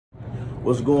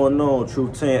What's going on,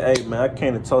 Truth 10? Hey, man, I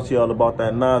came to talk to y'all about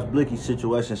that Nas Blicky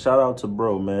situation. Shout out to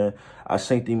bro, man. I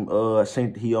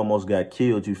seen he almost got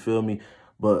killed, you feel me?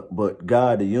 But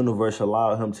God, the universe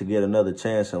allowed him to get another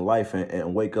chance in life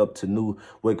and wake up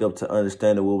to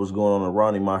understanding what was going on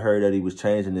around him. I heard that he was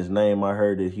changing his name. I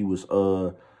heard that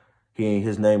he ain't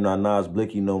his name not Nas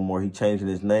Blicky no more. He changing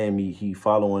his name. He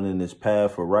following in his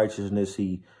path for righteousness.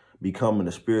 He becoming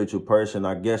a spiritual person.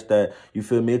 I guess that, you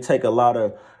feel me? It take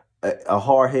a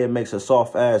hard head makes a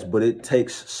soft ass, but it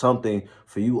takes something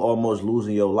for you almost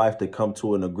losing your life to come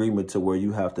to an agreement to where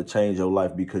you have to change your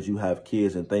life because you have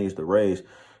kids and things to raise.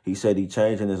 He said he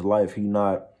changing his life. He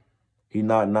not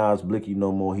Nas Blicky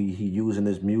no more. He using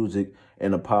his music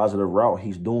in a positive route.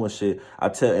 He's doing shit.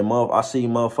 I see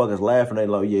motherfuckers laughing. They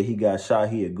like, yeah, he got shot.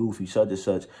 He a goofy, such and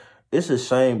such. It's a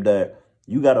shame that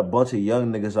you got a bunch of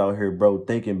young niggas out here, bro,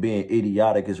 thinking being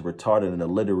idiotic is retarded and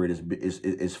illiterate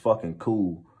is fucking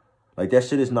cool. Like, that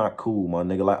shit is not cool, my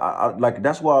nigga. Like,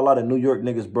 that's why a lot of New York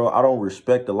niggas, bro, I don't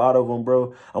respect a lot of them,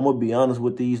 bro. I'm gonna be honest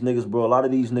with these niggas, bro. A lot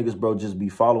of these niggas, bro, just be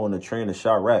following the trend of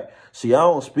Chirac. See, I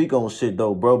don't speak on shit,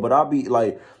 though, bro, but I be,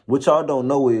 like, what y'all don't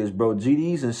know is, bro,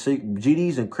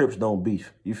 GDs and Crips don't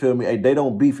beef. You feel me? Hey, they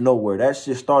don't beef nowhere. That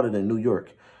shit started in New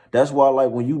York. That's why,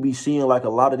 like, when you be seeing, like, a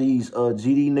lot of these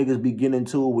GD niggas be getting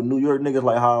into it with New York niggas,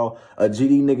 like how a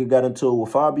GD nigga got into it with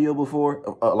Fabio before,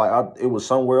 it was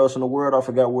somewhere else in the world. I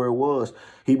forgot where it was.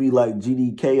 He be like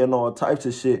GDK and all types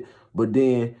of shit, but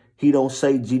then he don't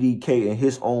say GDK in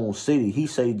his own city. He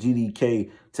say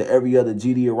GDK to every other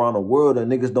GD around the world,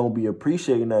 and niggas don't be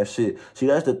appreciating that shit. See,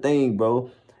 that's the thing, bro.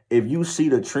 If you see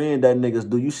the trend that niggas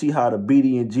do, you see how the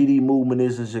BD and GD movement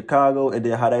is in Chicago and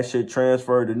then how that shit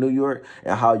transferred to New York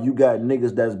and how you got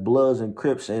niggas that's Bloods and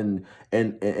Crips in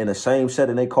the same set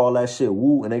and they call that shit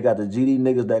woo and they got the GD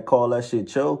niggas that call that shit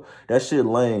cho. That shit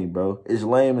lame, bro. It's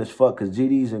lame as fuck because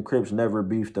GDs and Crips never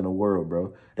beefed in the world,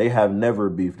 bro. They have never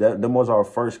beefed. Them was our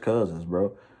first cousins,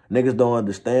 bro. Niggas don't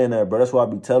understand that, bro. That's why I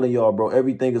be telling y'all, bro,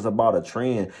 everything is about a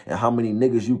trend and how many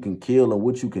niggas you can kill and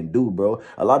what you can do, bro.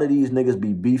 A lot of these niggas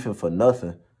be beefing for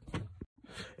nothing.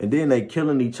 And then they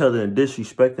killing each other and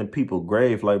disrespecting people's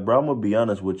grave. Like, bro, I'm going to be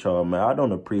honest with y'all, man. I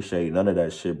don't appreciate none of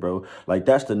that shit, bro. Like,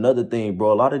 that's another thing,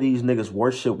 bro. A lot of these niggas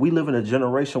worship. We live in a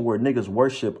generation where niggas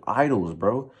worship idols,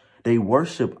 bro. They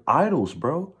worship idols,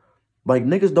 bro. Like,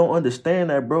 niggas don't understand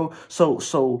that, bro. So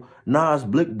Nas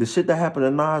Blicky, the shit that happened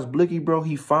to Nas Blicky, bro,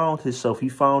 he found himself. He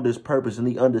found his purpose, and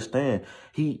he understand.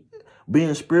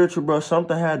 Being spiritual, bro,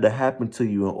 something had to happen to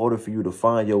you in order for you to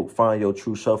find your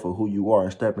true self of who you are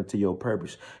and step into your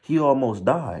purpose. He almost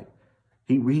died.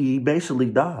 He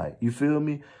basically died. You feel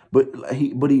me? But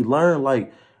he learned,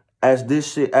 like, as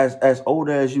this shit, as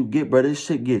older as you get, bro, this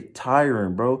shit get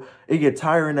tiring, bro. It get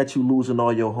tiring that you losing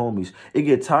all your homies. It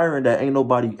get tiring that ain't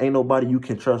nobody you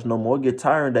can trust no more. It get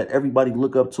tiring that everybody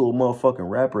look up to a motherfucking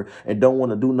rapper and don't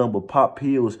want to do nothing but pop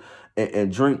pills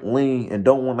and drink lean and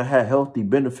don't want to have healthy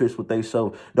benefits with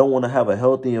themselves, don't want to have a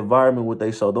healthy environment with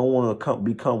themselves, don't want to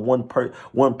become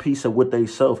one piece of with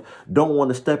themselves, don't want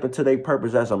to step into their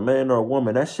purpose as a man or a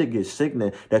woman. That shit gets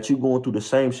sickening that you going through the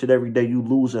same shit every day. You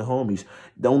losing homies.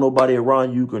 Don't nobody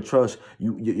around you can trust.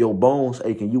 Your bones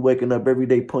aching. You waking up every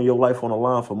day putting your life on the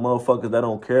line for motherfuckers that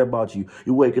don't care about you.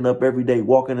 You waking up every day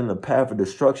walking in the path of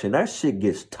destruction. That shit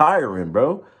gets tiring,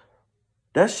 bro.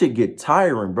 That shit get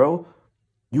tiring, bro.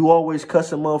 You always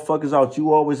cussing motherfuckers out.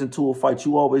 You always into a fight.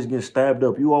 You always getting stabbed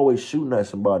up. You always shooting at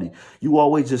somebody. You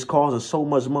always just causing so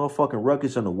much motherfucking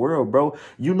ruckus in the world, bro.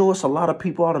 You know it's a lot of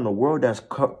people out in the world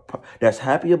that's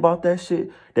happy about that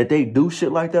shit, that they do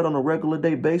shit like that on a regular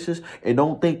day basis and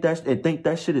think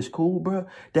that shit is cool, bro.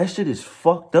 That shit is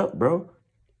fucked up, bro.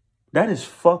 That is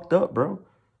fucked up, bro.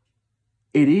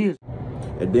 It is.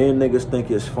 And then niggas think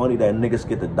it's funny that niggas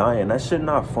get to dying. That shit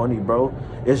not funny, bro.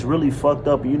 It's really fucked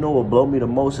up. You know what blow me the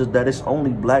most is that it's only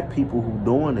black people who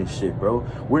doing this shit, bro.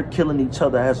 We're killing each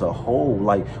other as a whole.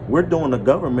 Like, we're doing the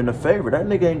government a favor. That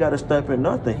nigga ain't got to step in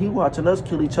nothing. He watching us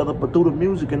kill each other, but through the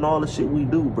music and all the shit we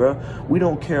do, bro. We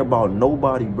don't care about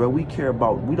nobody, bro. We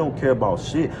don't care about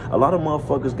shit. A lot of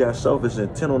motherfuckers got selfish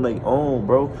intent on their own,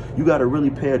 bro. You got to really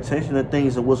pay attention to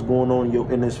things and what's going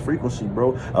on in this frequency,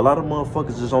 bro. A lot of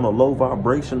motherfuckers is on a low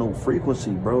vibrational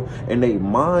frequency, bro, and they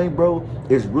mind, bro,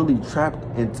 is really trapped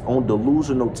on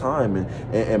delusional time and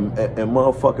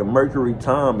motherfucking Mercury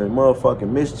time and motherfucking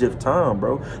mischief time,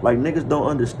 bro. Like, niggas don't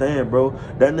understand, bro.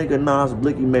 That nigga Nas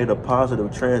Blicky made a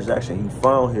positive transaction. He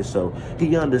found himself.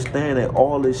 He understand that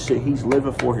all this shit he's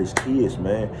living for his kids,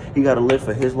 man. He got to live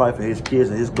for his life and his kids,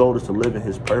 and his goal is to live in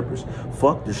his purpose.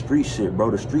 Fuck the street shit,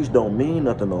 bro. The streets don't mean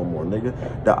nothing no more,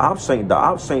 nigga. The ops ain't the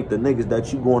niggas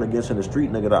that you going against in the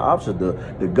street, nigga. The opposite,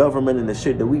 the government and the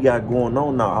shit that we got going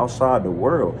on now outside the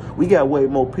world. We got way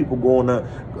more people going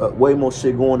on, way more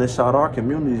shit going inside our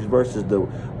communities versus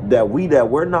that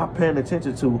we're not paying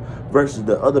attention to versus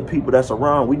the other people that's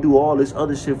around. We do all this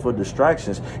other shit for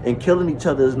distractions, and killing each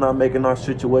other is not making our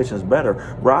situations better.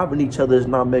 Robbing each other is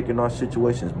not making our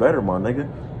situations better, my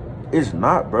nigga. It's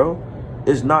not, bro.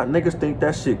 It's not. Niggas think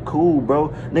that shit cool, bro.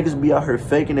 Niggas be out here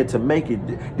faking it to make it.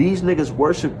 These niggas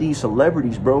worship these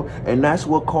celebrities, bro, and that's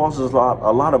what causes a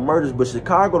lot of murders. But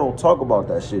Chicago don't talk about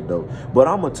that shit, though. But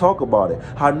I'm gonna talk about it.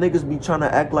 How niggas be trying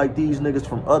to act like these niggas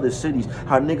from other cities.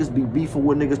 How niggas be beefing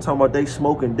with niggas talking about they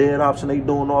smoking dead ops and they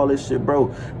doing all this shit,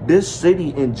 bro. This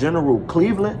city in general,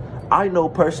 Cleveland, I know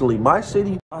personally, my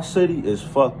city is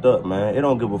fucked up, man. It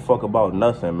don't give a fuck about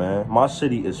nothing, man. My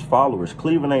city is followers.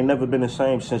 Cleveland ain't never been the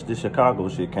same since the Chicago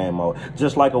shit came out.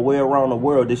 Just like a way around the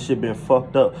world, this shit been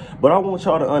fucked up. But I want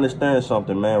y'all to understand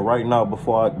something, man, right now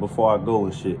before I go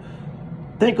and shit.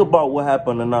 Think about what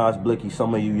happened to Nas Blicky,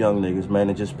 some of you young niggas, man,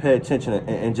 and just pay attention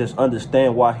and just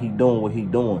understand why he doing what he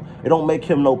doing. It don't make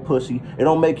him no pussy. It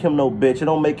don't make him no bitch. It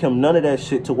don't make him none of that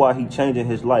shit to why he changing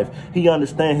his life. He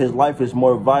understand his life is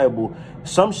more viable.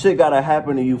 Some shit gotta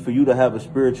happen to you for you to have a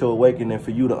spiritual awakening, for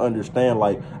you to understand,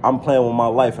 like, I'm playing with my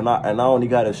life and I only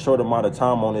got a short amount of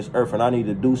time on this earth and I need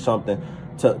to do something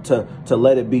to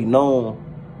let it be known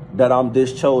that I'm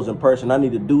this chosen person. I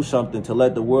need to do something to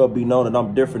let the world be known that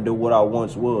I'm different than what I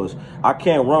once was. I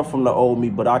can't run from the old me,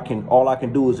 but all I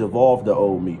can do is evolve the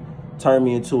old me, turn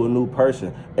me into a new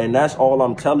person. And that's all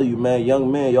I'm telling you, man. Young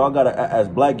men, y'all gotta, as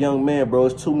black young men, bro,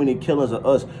 it's too many killings of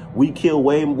us. We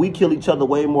kill each other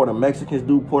way more than Mexicans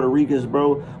do, Puerto Ricans,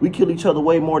 bro. We kill each other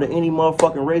way more than any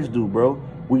motherfucking race do, bro.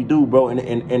 We do, bro,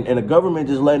 and the government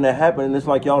just letting that happen, and it's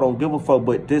like y'all don't give a fuck.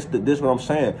 But this what I'm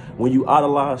saying. When you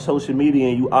idolize social media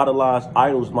and you idolize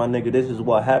idols, my nigga, this is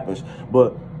what happens.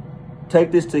 But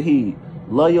take this to heed.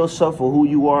 Love yourself for who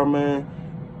you are, man,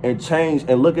 and change.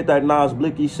 And look at that Nas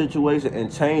Blicky situation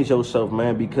and change yourself,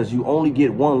 man, because you only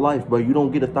get one life, bro. You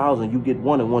don't get 1,000, you get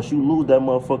one, and once you lose, that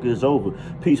motherfucker is over.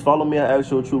 Peace. Follow me at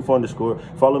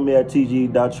Actualtruth_. Follow me at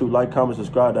tg.truth. Like, comment,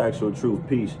 subscribe to Actual Truth.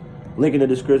 Peace. Link in the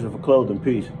description for clothing.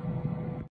 Peace.